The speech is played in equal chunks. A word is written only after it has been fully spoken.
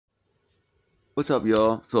What's up,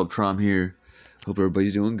 y'all? Philip Trom here. Hope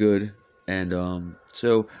everybody's doing good. And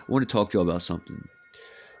so I want to talk to y'all about something.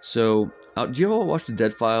 So, do you all watch the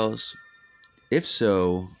Dead Files? If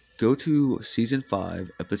so, go to season 5,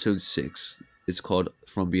 episode 6. It's called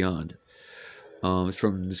From Beyond. It's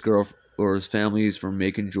from this girl, or his family is from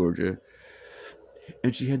Macon, Georgia,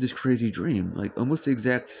 and she had this crazy dream, like almost the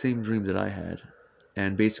exact same dream that I had.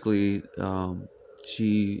 And basically,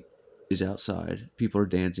 she is outside. People are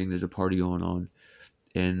dancing. There's a party going on.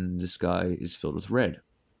 And the sky is filled with red,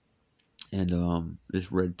 and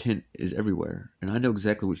this red tint is everywhere, and I know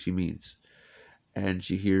exactly what she means. And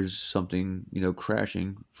she hears something,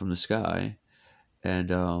 crashing from the sky, and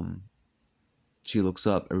she looks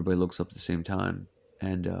up. Everybody looks up at the same time,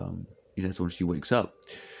 and that's when she wakes up.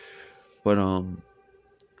 But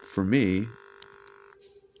for me,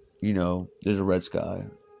 there's a red sky,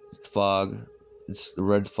 fog. The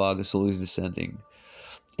red fog is slowly descending.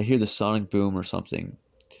 I hear the sonic boom or something.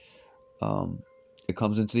 It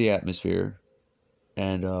comes into the atmosphere,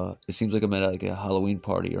 and it seems like I'm at like a Halloween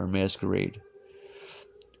party or a masquerade.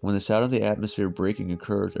 When the sound of the atmosphere breaking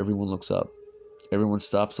occurs, everyone looks up. Everyone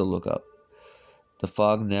stops to look up. The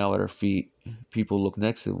fog now at our feet, people look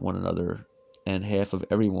next to one another, and half of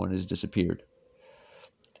everyone has disappeared.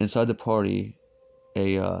 Inside the party,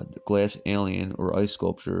 a glass alien or ice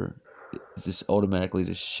sculpture just automatically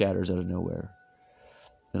just shatters out of nowhere.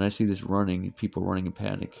 Then I see people running in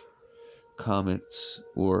panic. Comets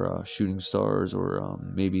or shooting stars, or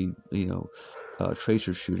maybe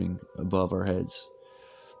tracers shooting above our heads.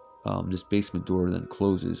 This basement door then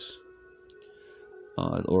closes,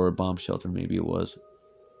 or a bomb shelter maybe it was.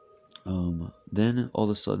 Then all of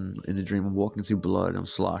a sudden in the dream I'm walking through blood. I'm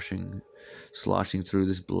sloshing through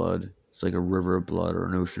this blood. It's like a river of blood or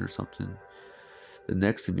an ocean or something. Then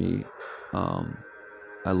next to me,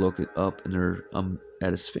 I look up and I'm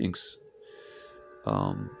at a sphinx.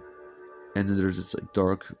 And then there's this like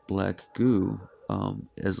dark black goo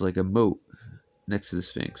as like a moat next to the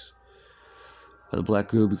sphinx. The black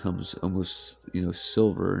goo becomes almost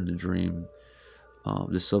silver in the dream.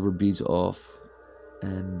 The silver beads off,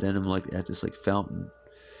 and then I'm like at this like fountain.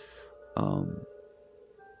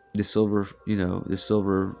 The silver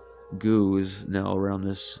goo is now around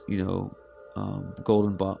this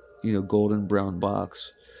golden brown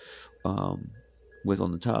box. With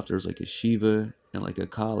on the top there's like a Shiva and like a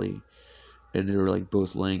Kali. And they were like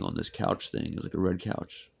both laying on this couch thing. It's like a red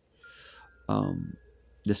couch.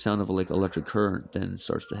 The sound of like electric current then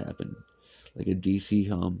starts to happen, like a DC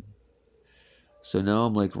hum. So now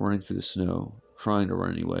I'm like running through the snow, trying to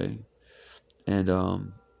run anyway.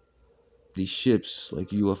 And these ships, like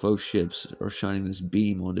UFO ships, are shining this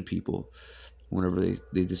beam onto people whenever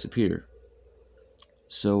they disappear.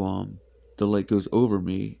 So the light goes over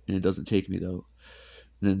me, and it doesn't take me though.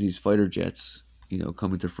 And then these fighter jets,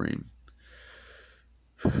 come into frame.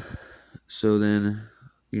 So then,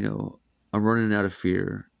 I'm running out of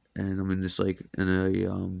fear, and I'm in this in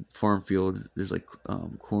a farm field. There's like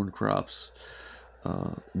corn crops,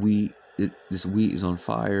 wheat. This wheat is on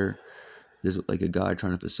fire. There's like a guy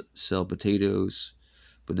trying to sell potatoes,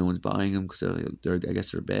 but no one's buying them because I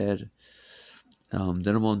guess they're bad.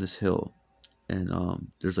 Then I'm on this hill, and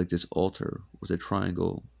there's like this altar with a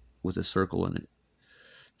triangle with a circle in it.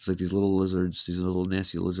 There's like these little lizards, these little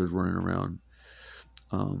nasty lizards running around.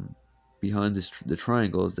 Behind the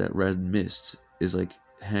triangle, that red mist is like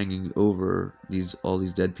hanging over all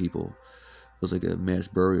these dead people. It was like a mass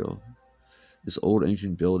burial. This old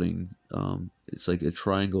ancient building, it's like a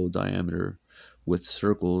triangle diameter with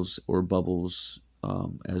circles or bubbles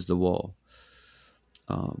as the wall.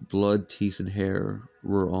 Blood, teeth, and hair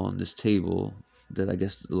were on this table that I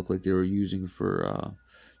guess looked like they were using for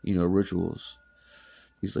rituals.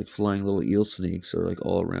 These like flying little eel snakes are like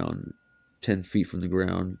all around 10 feet from the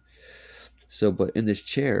ground. So, but in this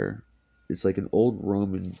chair, it's like an old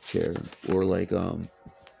Roman chair, or like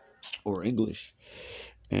or English,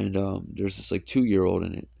 and there's this like 2-year-old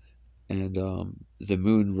in it, and the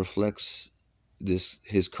moon reflects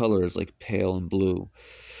his color is like pale and blue.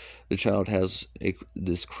 The child has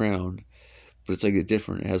this crown, but it's like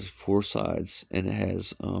different. It has 4 sides, and it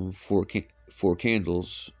has four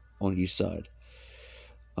candles on each side.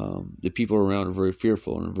 The people around are very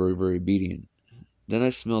fearful and very, very obedient. Then I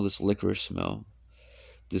smell this licorice smell.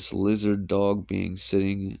 This lizard dog being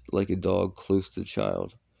sitting like a dog close to the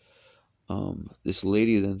child. This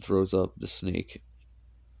lady then throws up a snake.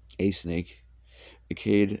 A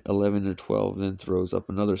kid 11 or 12 then throws up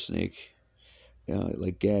another snake,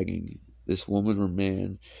 like gagging. This woman or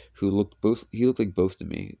man who looked like both to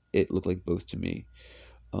me. It looked like both to me.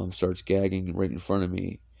 Starts gagging right in front of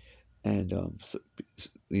me, and so,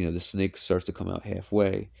 the snake starts to come out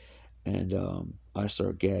halfway, and I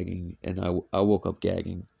start gagging, and I woke up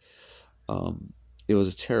gagging. Um, it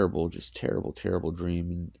was a terrible, just terrible, terrible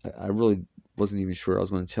dream, and I really wasn't even sure I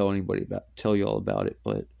was going to tell y'all about it,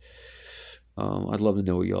 but I'd love to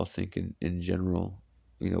know what y'all think in general.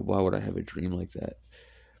 Why would I have a dream like that?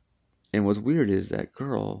 And what's weird is that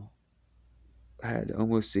girl had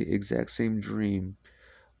almost the exact same dream.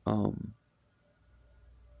 Um,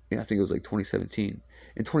 I think it was like 2017.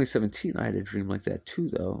 In 2017, I had a dream like that too,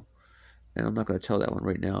 though, and I'm not going to tell that one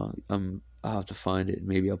right now. I'll have to find it, and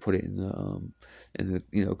maybe I'll put it in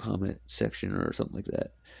the comment section or something like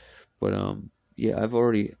that. But yeah,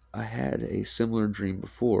 I had a similar dream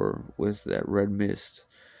before with that red mist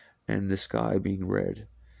and the sky being red,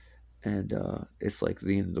 and it's like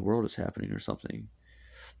the end of the world is happening or something.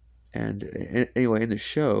 And anyway, in the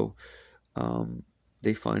show, um,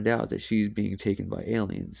 they find out that she's being taken by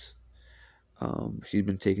aliens. She's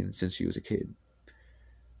been taken since she was a kid.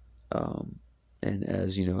 Um, and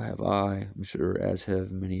as you know, have I'm sure, as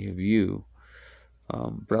have many of you.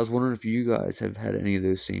 But I was wondering if you guys have had any of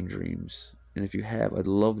those same dreams. And if you have, I'd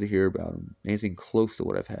love to hear about them. Anything close to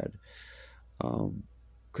what I've had.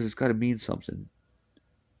 Because it's got to mean something.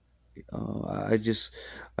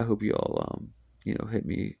 I hope you all, hit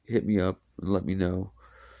me up and let me know.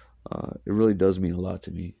 It really does mean a lot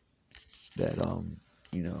to me that,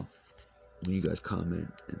 when you guys comment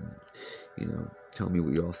and, tell me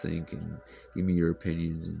what y'all think and give me your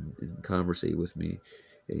opinions and conversate with me.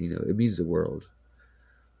 It means the world.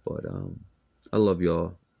 But I love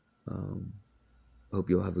y'all. Um, hope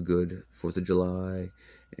y'all have a good 4th of July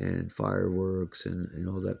and fireworks and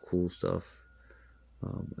all that cool stuff.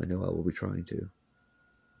 I know I will be trying to.